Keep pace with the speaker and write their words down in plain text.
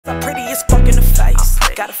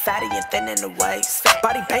fatty and thin in the waist.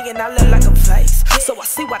 Body banging, I look like a face. So I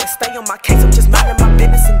see why they stay on my case. I'm just minding my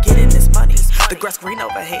business and getting this money. The grass green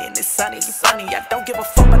over here and it's sunny. I don't give a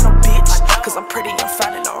fuck about no bitch, cause I'm pretty and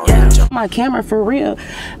fine and all. Yeah, my camera for real.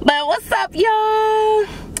 But what's up, y'all?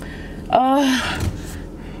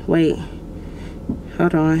 Wait.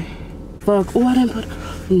 Hold on. Fuck. Oh, I didn't put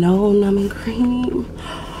no numbing cream.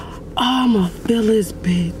 Oh, I'ma feel this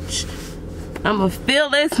bitch. I'ma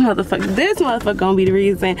feel this motherfucker. This motherfucker gonna be the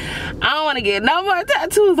reason I don't wanna get no more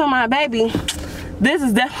tattoos on my baby. This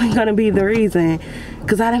is definitely gonna be the reason.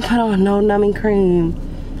 Cause I didn't put on no numbing cream.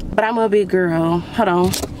 But I'm a big girl. Hold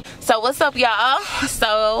on. So what's up, y'all?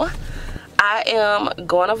 So I am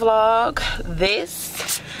going to vlog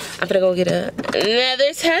this. I'm gonna go get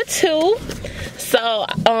another tattoo. So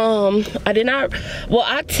I did not, well,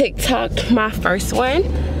 I TikToked my first one.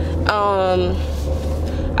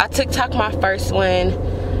 I TikToked my first one.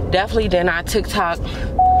 Definitely did not TikTok.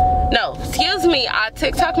 No, excuse me. I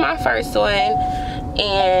TikToked my first one,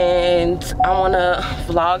 and I wanna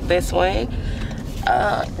vlog this one.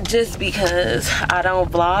 Just because I don't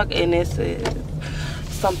vlog, and this is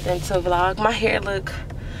something to vlog. My hair look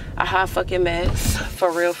a hot fucking mess, for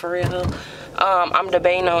real, for real. I'm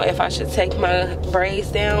debating on if I should take my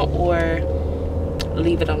braids down or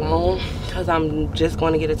leave it alone, because I'm just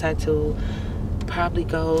going to get a tattoo. Probably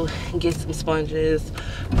go and get some sponges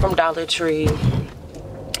from Dollar Tree.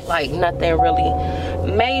 Like nothing really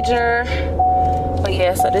major. But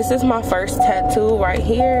yeah, so this is my first tattoo right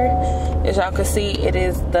here. As y'all can see, it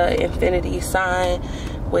is the infinity sign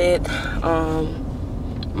with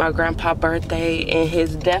my grandpa's birthday and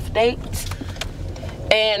his death date.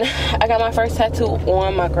 And I got my first tattoo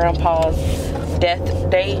on my grandpa's death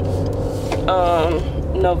date,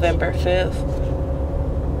 November 5th.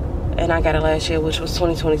 And I got it last year, which was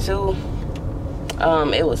 2022.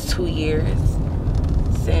 It was 2 years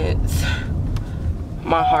since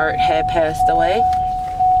my heart had passed away.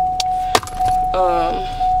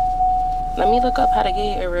 Let me look up how to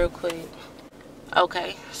get here real quick.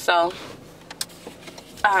 Okay, so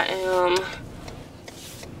I am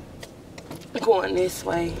going this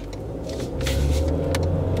way.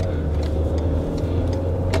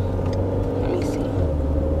 Let me see.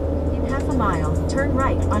 In half a mile, turn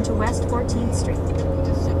right onto West 14th Street.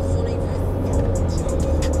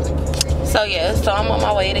 So yeah, so I'm on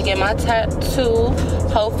my way to get my tattoo.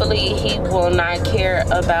 Hopefully he will not care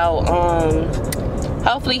about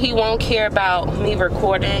hopefully he won't care about me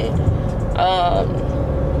recording.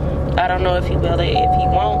 I don't know if he will or if he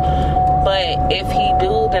won't, but if he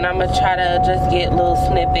do, then I'm gonna try to just get little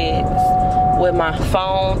snippets with my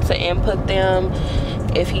phone to input them.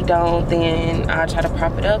 If he don't, then I'll try to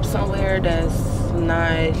prop it up somewhere that's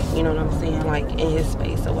not, you know what I'm saying, like in his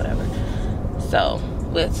space or whatever. So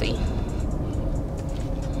we'll see.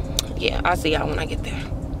 Yeah, I'll see y'all when I get there.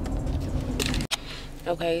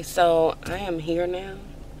 Okay, so I am here now,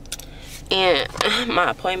 and my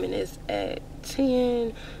appointment is at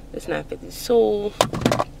 10. It's 9:52,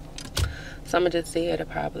 so I'm gonna just see it at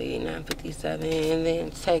probably 9:57, and then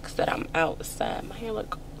text that I'm outside. My hair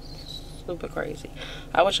look super crazy.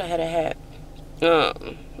 I wish I had a hat.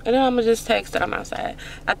 And then I'm gonna just text that I'm outside.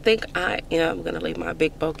 I think I am gonna leave my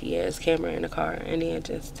big bulky ass camera in the car, and then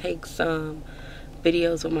just take some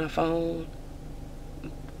videos with my phone,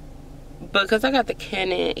 because I got the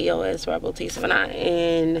Canon EOS Rebel T7i,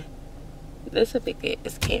 and this would be good.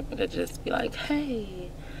 This camera to just be like,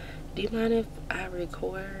 hey, do you mind if I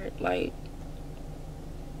record? Like,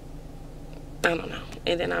 I don't know.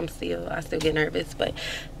 And then I still get nervous. But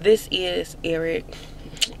this is Eric,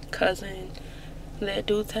 cousin that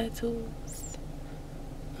do tattoos.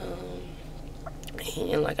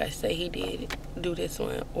 And like I said, he did do this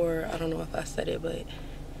one, or I don't know if I said it, but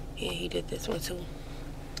yeah, he did this one too.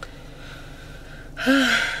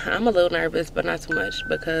 I'm a little nervous, but not too much,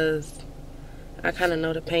 because I kind of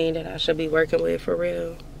know the pain that I should be working with, for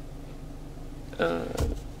real. I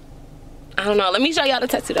don't know. Let me show y'all the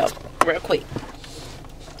tattoo though, real quick.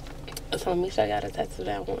 So let me show y'all the tattoo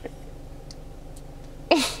that I want.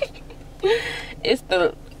 It's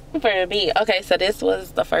the, for me. Okay, so this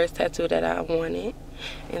was the first tattoo that I wanted,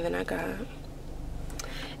 and then I got.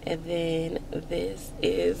 And then this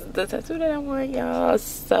is the tattoo that I want, y'all.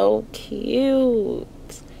 So cute.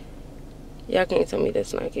 Y'all can't tell me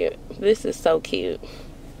that's not cute. This is so cute.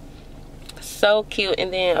 So cute.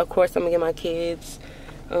 And then, of course, I'm going to get my kids'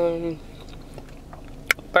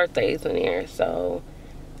 birthdays in there. So,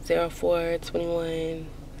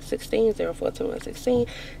 04/21/16, 04/21/16,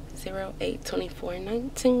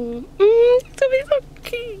 08/24/19. It's going to be so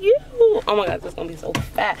cute. Oh my God, this is going to be so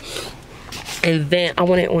fat. And then I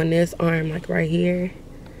want it on this arm, like right here.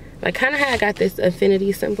 Like kind of how I got this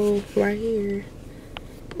infinity symbol right here.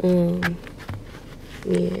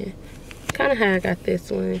 Yeah, kind of how I got this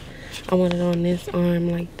one. I want it on this arm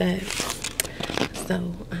like that.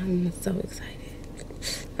 So I'm so excited.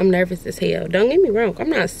 I'm nervous as hell. Don't get me wrong, I'm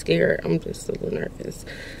not scared. I'm just a little nervous.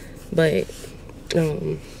 But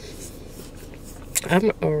I'm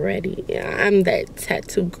that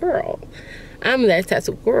tattoo girl. I'm that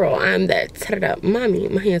tattoo girl. I'm that tatted up mommy.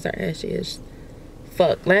 My hands are ashy as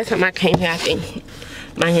fuck. Last time I came here, I think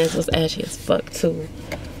my hands was ashy as fuck too.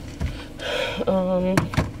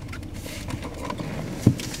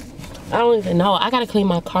 I don't even know. I gotta clean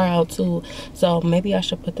my car out too. So maybe I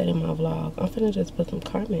should put that in my vlog. I'm finna just put some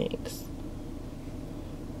car mix.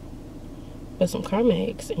 Put some car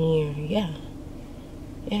mix and yeah.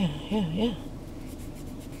 And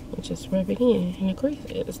just rub it in and the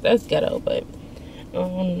creases. That's ghetto, but I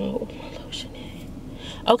don't know what my lotion is.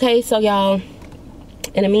 Okay, so y'all,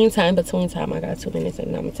 in the meantime, between time, I got 2 minutes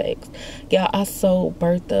and I'm gonna text. Y'all, I sold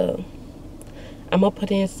Bertha. I'm gonna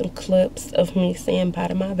put in some clips of me saying bye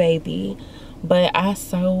to my baby, but I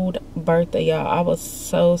sold Bertha, y'all. I was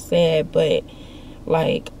so sad, but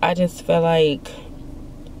like I just felt like,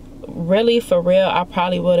 really for real, I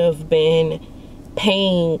probably would have been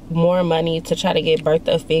paying more money to try to get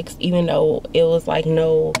Bertha fixed, even though it was like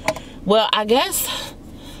no, well, I guess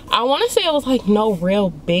I want to say it was like no real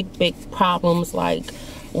big problems like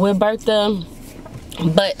with Bertha,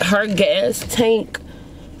 but her gas tank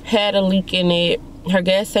had a leak in it. Her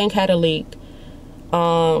gas tank had a leak.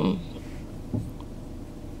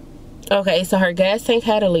 Okay, so her gas tank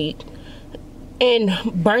had a leak. And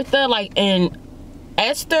Bertha, like in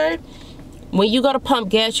Esther, when you go to pump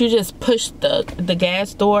gas, you just push the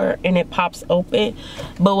gas door and it pops open.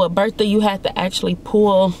 But with Bertha, you have to actually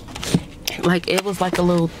pull, like it was like a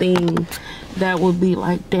little thing that would be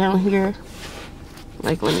like down here.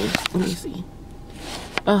 Like let me see.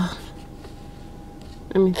 Let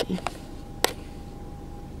me see.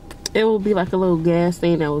 It will be like a little gas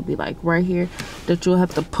thing that would be like right here that you'll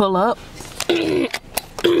have to pull up.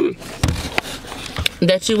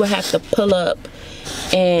 That you would have to pull up,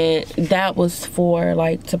 and that was for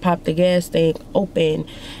like to pop the gas thing open,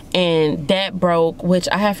 and that broke, which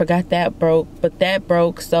I had forgot that broke, but that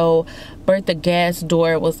broke. So Bertha gas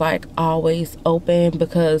door was like always open,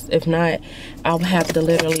 because if not I would have to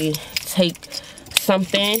literally take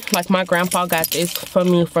something. Like my grandpa got this for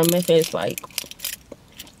me from Memphis, like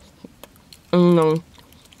I don't know,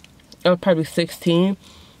 it was probably 16.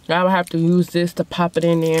 I would have to use this to pop it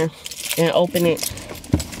in there and open it,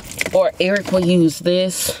 or Eric will use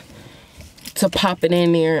this to pop it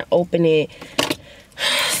in there and open it.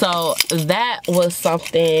 So that was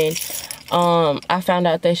something. I found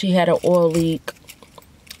out that she had an oil leak.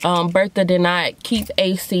 Bertha did not keep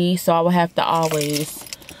AC, so I would have to always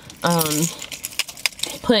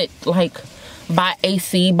put like buy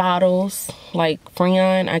AC bottles, like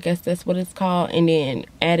Freon, I guess that's what it's called, and then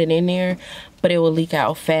add it in there, but it will leak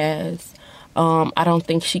out fast. I don't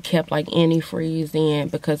think she kept like antifreeze in,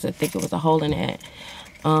 because I think it was a hole in that.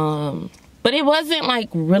 But it wasn't like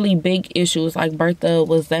really big issues. Like Bertha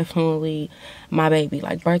was definitely my baby.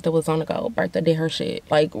 Like Bertha was on the go. Bertha did her shit.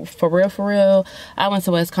 Like for real. I went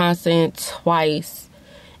to Wisconsin twice.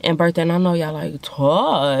 And Bertha, and I know y'all like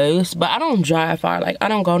twice, but I don't drive far. Like I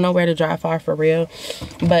don't go nowhere to drive far for real.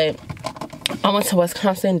 But I went to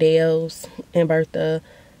Wisconsin Dells and Bertha.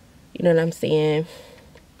 You know what I'm saying?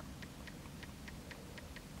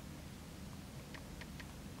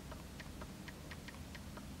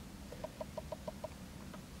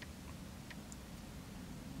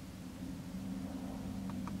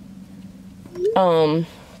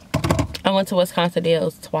 I went to Wisconsin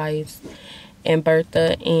Dells twice, and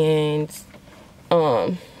Bertha, and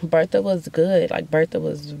Bertha was good. Like Bertha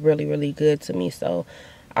was really good to me, so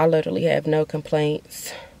I literally have no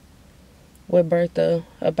complaints with Bertha,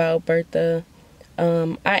 about Bertha.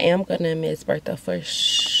 I am gonna miss Bertha for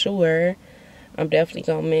sure. I'm definitely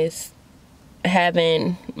gonna miss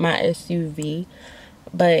having my SUV.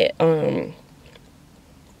 But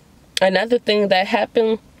another thing that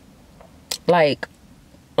happened, like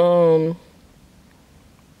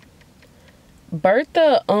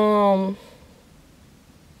Bertha, I'm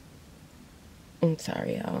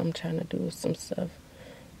sorry y'all, I'm trying to do some stuff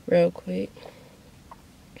real quick.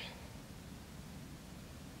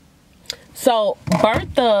 So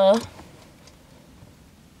Bertha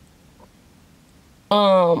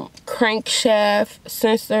crankshaft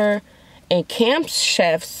sensor and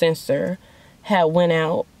camshaft sensor had went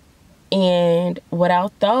out, and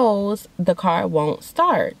without those the car won't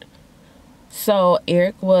start. So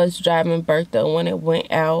Eric was driving Bertha when it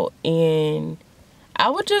went out, and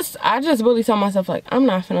I just really told myself, like, I'm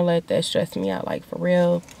not finna let that stress me out, like, for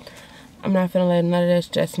real. I'm not finna let none of that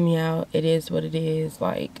stress me out. It is what it is.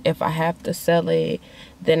 Like, if I have to sell it,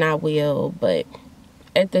 then I will. But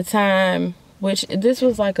at the time, which this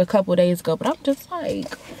was like a couple days ago, but I'm just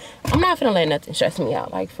like, I'm not finna let nothing stress me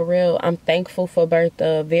out. Like, for real, I'm thankful for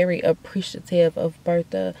Bertha, very appreciative of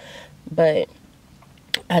Bertha. But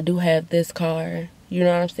I do have this car. You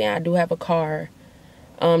know what I'm saying? I do have a car.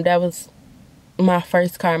 That was my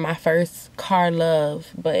first car love,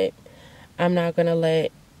 but I'm not gonna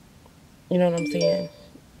let, you know what I'm saying,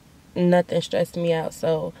 nothing stress me out.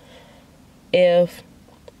 So if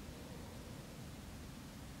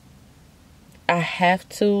I have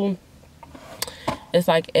to, it's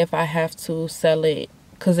like if I have to sell it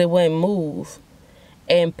because it wouldn't move,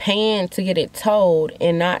 and paying to get it towed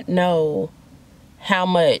and not know how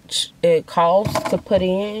much it costs to put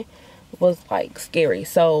in was like scary.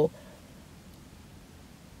 So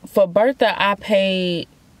for Bertha, I paid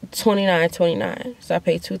 $29.29. So I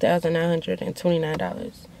paid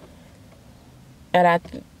 $2,929.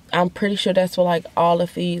 And I'm pretty sure that's for like all the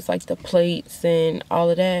fees, like the plates and all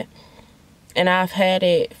of that. And I've had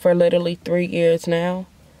it for literally 3 years now.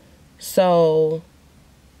 So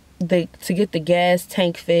to get the gas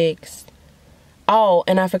tank fixed. Oh,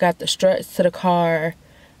 and I forgot the struts to the car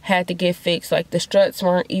had to get fixed. Like, the struts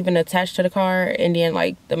weren't even attached to the car. And then,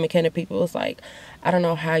 like, the mechanic people was like, I don't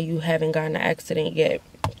know how you haven't gotten an accident yet.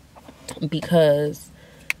 Because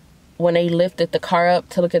when they lifted the car up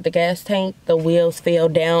to look at the gas tank, the wheels fell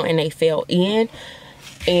down and they fell in.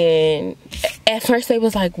 And at first they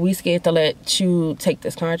was like, we scared to let you take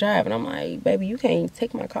this car and drive. And I'm like, baby, you can't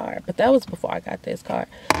take my car. But that was before I got this car.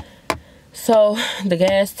 So the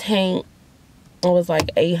gas tank was like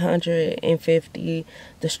 $850.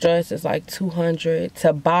 The struts is like $200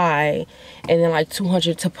 to buy, and then like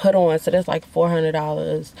 $200 to put on. So that's like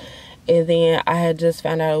 $400. And then I had just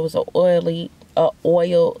found out it was an oil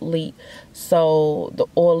leak. So the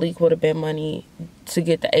oil leak would have been money. To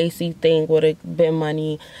get the AC thing would have been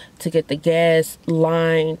money. To get the gas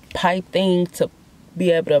line pipe thing to be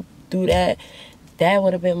able to do that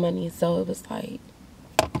would have been money. So it was like,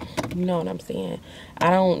 you know what I'm saying? I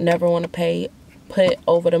don't never want to put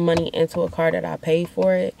over the money into a car that I paid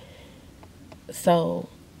for it. So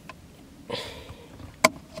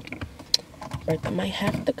Bertha might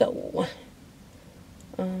have to go.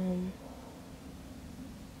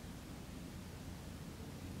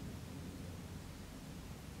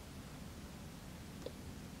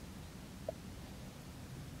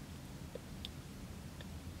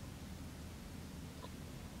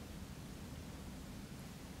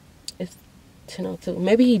 It's 10:02.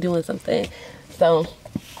 Maybe he doing something. So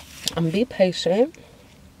I'm gonna be patient.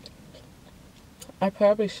 I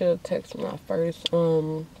probably should text my first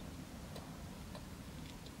when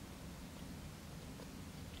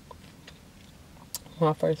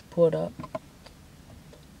I first pulled up.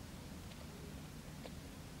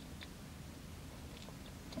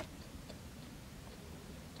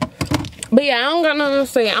 But yeah, I don't got nothing to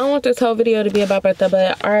say. I don't want this whole video to be about Bertha,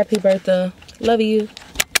 but RIP Bertha. Love you.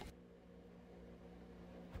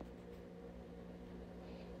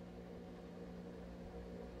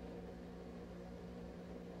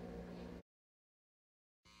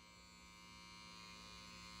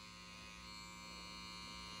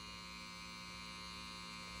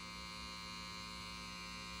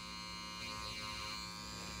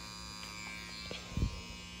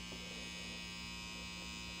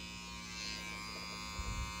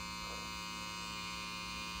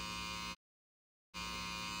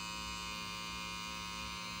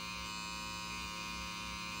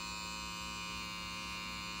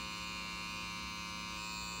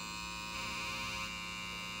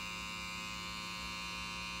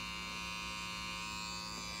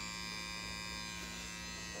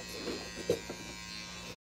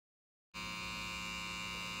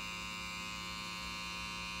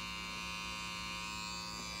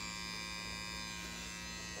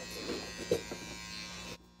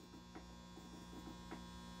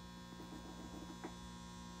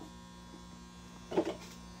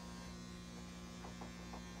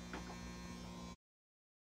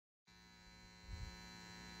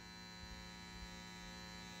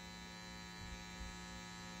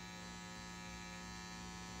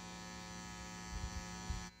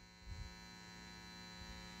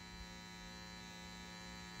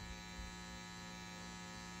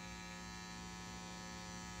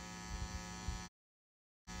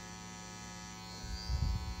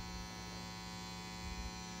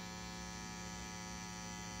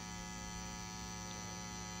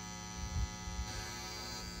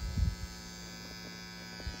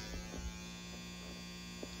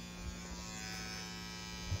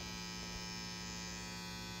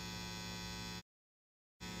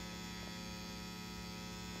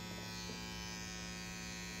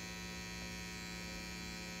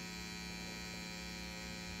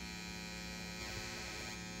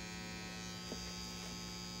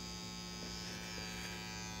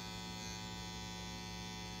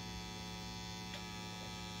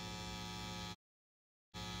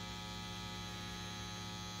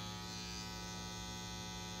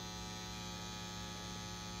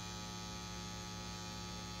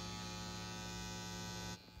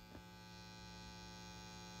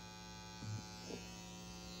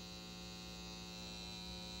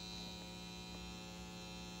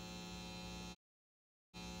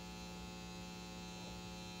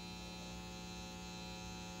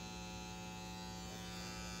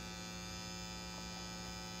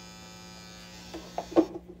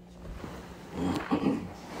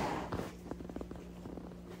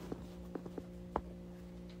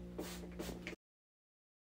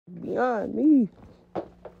 beyond me.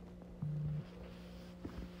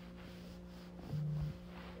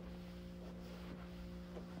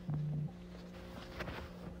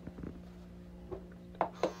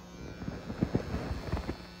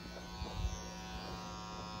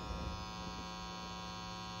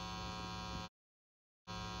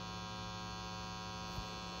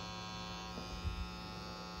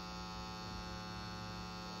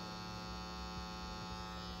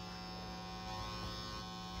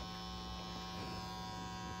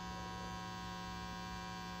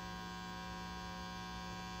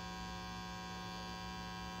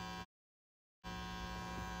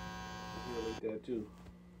 That too.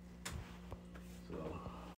 So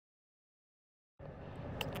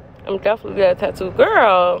I'm definitely a tattoo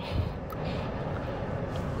girl.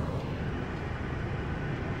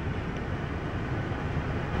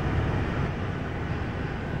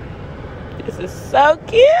 This is so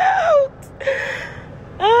cute.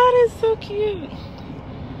 Oh, that's so cute.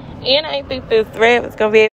 And I think this thread was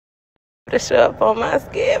gonna be able to show up on my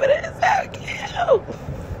skin, but it's so cute.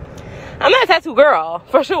 I'm not a tattoo girl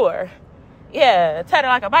for sure. Yeah, tattoo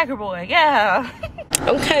like a biker boy, yeah.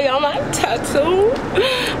 Okay, on my tattoo.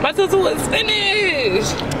 My tattoo is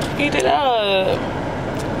finished. Heat it up.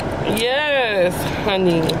 Yes,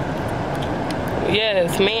 honey.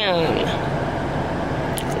 Yes, ma'am.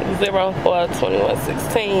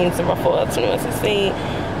 04/21/16, 04/21/16,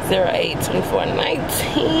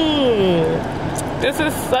 08/24/19. This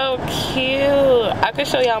is so cute. I can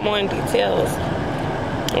show y'all more in details.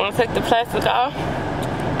 I want to take the plastic off.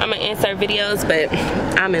 I'm gonna insert videos, but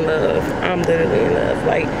I'm in love. I'm literally in love.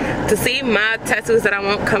 Like, to see my tattoos that I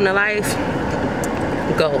want come to life,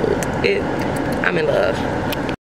 gold. I'm in love.